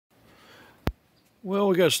Well,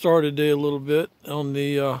 we got started today a little bit on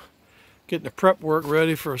the getting the prep work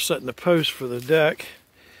ready for setting the post for the deck.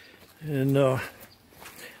 And I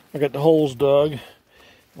got the holes dug. I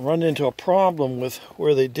run into a problem with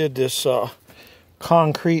where they did this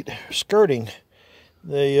concrete skirting.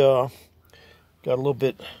 They got a little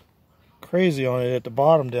bit crazy on it at the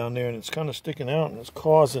bottom down there, and it's kind of sticking out, and it's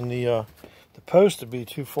causing the post to be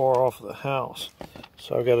too far off of the house.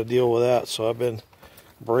 So I've got to deal with that. So I've been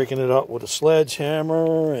breaking it up with a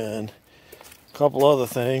sledgehammer and a couple other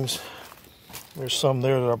things. There's some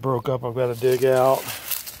there that I broke up I've got to dig out.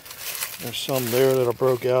 There's some there that I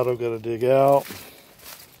broke out I've got to dig out.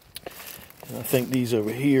 And I think these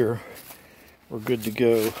over here are good to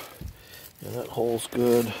go. And that hole's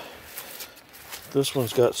good. This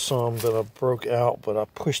one's got some that I broke out, but I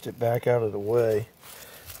pushed it back out of the way.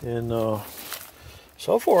 And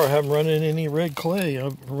so far I haven't run in any red clay.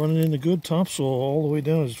 I'm running into good topsoil all the way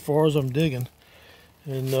down as far as I'm digging.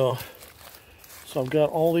 And so I've got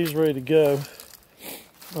all these ready to go.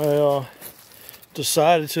 I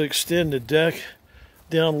decided to extend the deck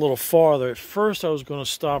down a little farther. At first I was going to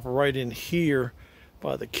stop right in here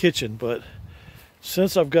by the kitchen, but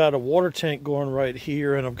since I've got a water tank going right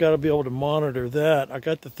here and I've got to be able to monitor that, I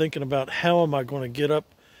got to thinking about how am I going to get up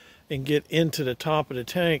and get into the top of the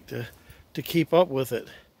tank to keep up with it.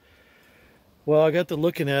 Well, I got to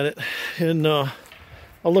looking at it, and I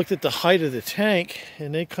looked at the height of the tank,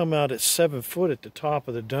 and they come out at 7 foot at the top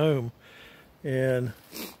of the dome, and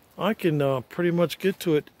I can pretty much get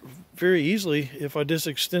to it very easily if I just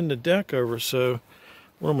extend the deck over. So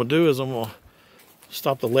what I'm gonna do is I'm gonna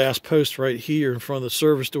stop the last post right here in front of the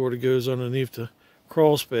service door that goes underneath the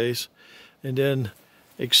crawl space, and then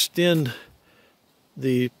extend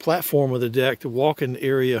the platform of the deck, the walking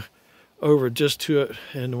area, over just to it,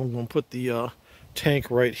 and I'm going to put the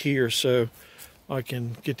tank right here so I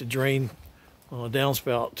can get the drain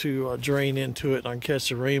downspout to drain into it and I can catch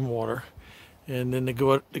the rainwater. And then the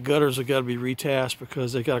gutters have got to be retasked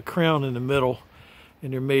because they got a crown in the middle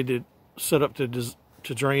and they're made to set up to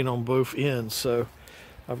drain on both ends. So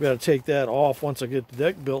I've got to take that off. Once I get the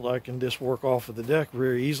deck built, I can just work off of the deck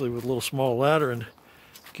very easily with a little small ladder and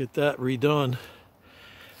get that redone.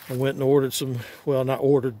 I went and ordered some, well, not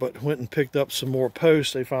ordered, but went and picked up some more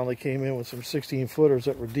posts. They finally came in with some 16-footers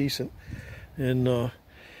that were decent. And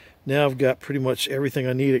now I've got pretty much everything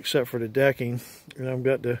I need except for the decking. And I've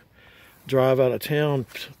got to drive out of town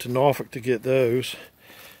to Norfolk to get those.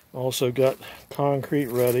 Also got concrete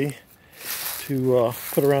ready to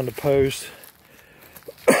put around the post.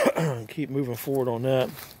 And keep moving forward on that.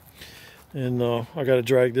 And I got to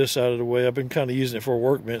drag this out of the way. I've been kind of using it for a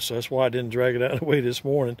workbench, so that's why I didn't drag it out of the way this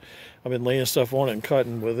morning. I've been laying stuff on it and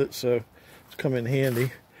cutting with it, so it's come in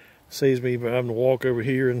handy. Saves me having to walk over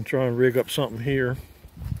here and try and rig up something here.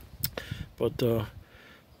 But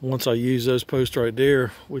once I use those posts right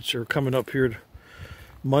there, which are coming up here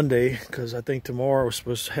Monday, because I think tomorrow we're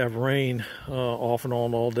supposed to have rain off and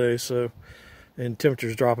on all day, so, and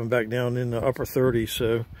temperatures dropping back down in the upper 30s,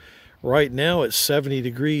 so right now it's 70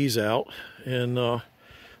 degrees out and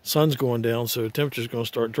sun's going down, so temperature's going to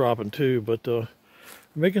start dropping too. But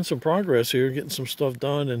making some progress here, getting some stuff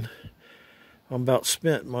done, and I'm about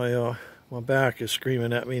spent. My back is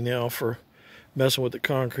screaming at me now for messing with the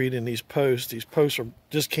concrete in these posts. These posts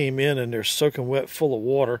just came in and they're soaking wet, full of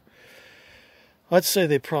water. I'd say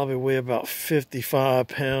they probably weigh about 55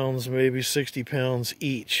 pounds, maybe 60 pounds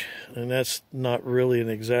each. And that's not really an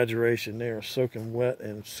exaggeration. They are soaking wet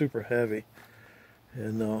and super heavy.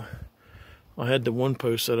 And I had the one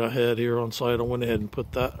post that I had here on site. I went ahead and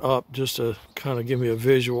put that up just to kind of give me a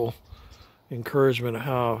visual encouragement of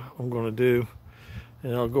how I'm going to do.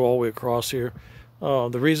 And I'll go all the way across here.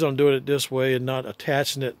 The reason I'm doing it this way and not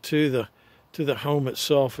attaching it to the home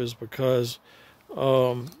itself is because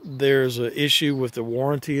there's an issue with the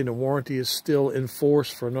warranty, and the warranty is still in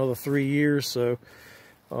force for another 3 years. So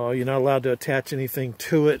you're not allowed to attach anything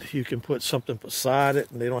to it. You can put something beside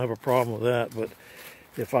it and they don't have a problem with that. But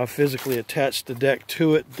if I physically attach the deck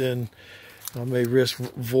to it, then I may risk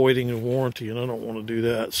voiding the warranty, and I don't want to do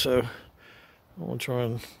that. So I want to try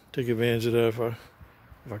and take advantage of that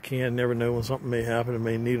if I can. Never know when something may happen. I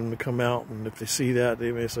may need them to come out, and if they see that,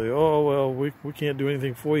 they may say, oh, well, we can't do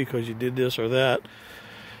anything for you because you did this or that.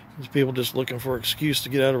 There's people just looking for an excuse to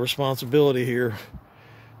get out of responsibility here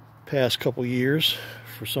past couple years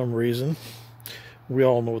for some reason. We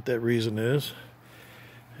all know what that reason is.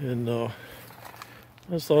 And I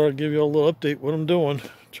just thought I'd give you a little update what I'm doing.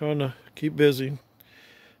 Trying to keep busy.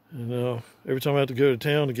 And every time I have to go to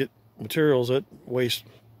town to get materials, that wastes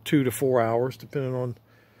 2 to 4 hours, depending on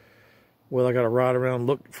whether I got to ride around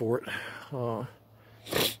looking for it.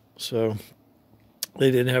 So they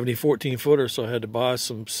didn't have any 14 footers, so I had to buy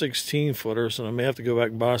some 16 footers, and I may have to go back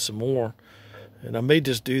and buy some more. And I may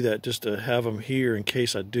just do that just to have them here in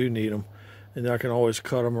case I do need them, and I can always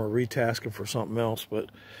cut them or retask them for something else. But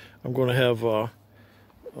I'm going to have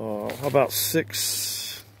about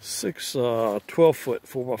six 12-foot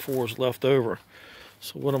 4x4s left over.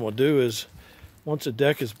 So what I'm going to do is, once the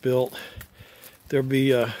deck is built, there'll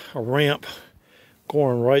be a ramp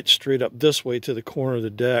going right straight up this way to the corner of the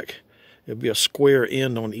deck. It'll be a square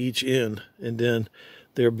end on each end, and then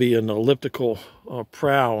there'll be an elliptical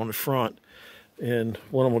prow on the front. And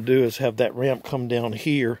what I'm going to do is have that ramp come down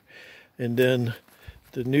here, and then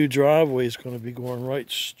the new driveway is going to be going right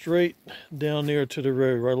straight down there to the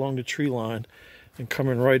road, right along the tree line, and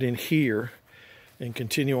coming right in here and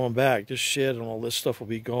continue on back. This shed and all this stuff will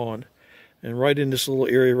be gone. And right in this little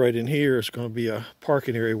area right in here is going to be a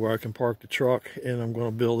parking area where I can park the truck, and I'm going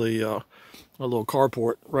to build a little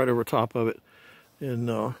carport right over top of it. And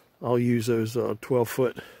I'll use those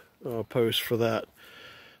 12-foot posts for that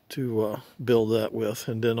to build that with.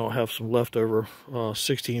 And then I'll have some leftover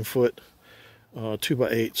 16-foot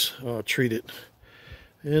 2x8s treated.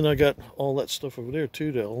 And I got all that stuff over there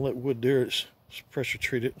too. All that wood there is pressure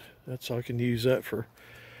treated. That's how I can use that for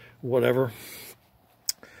whatever.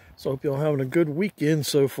 So I hope y'all having a good weekend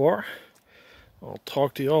so far. I'll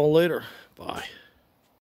talk to y'all later. Bye.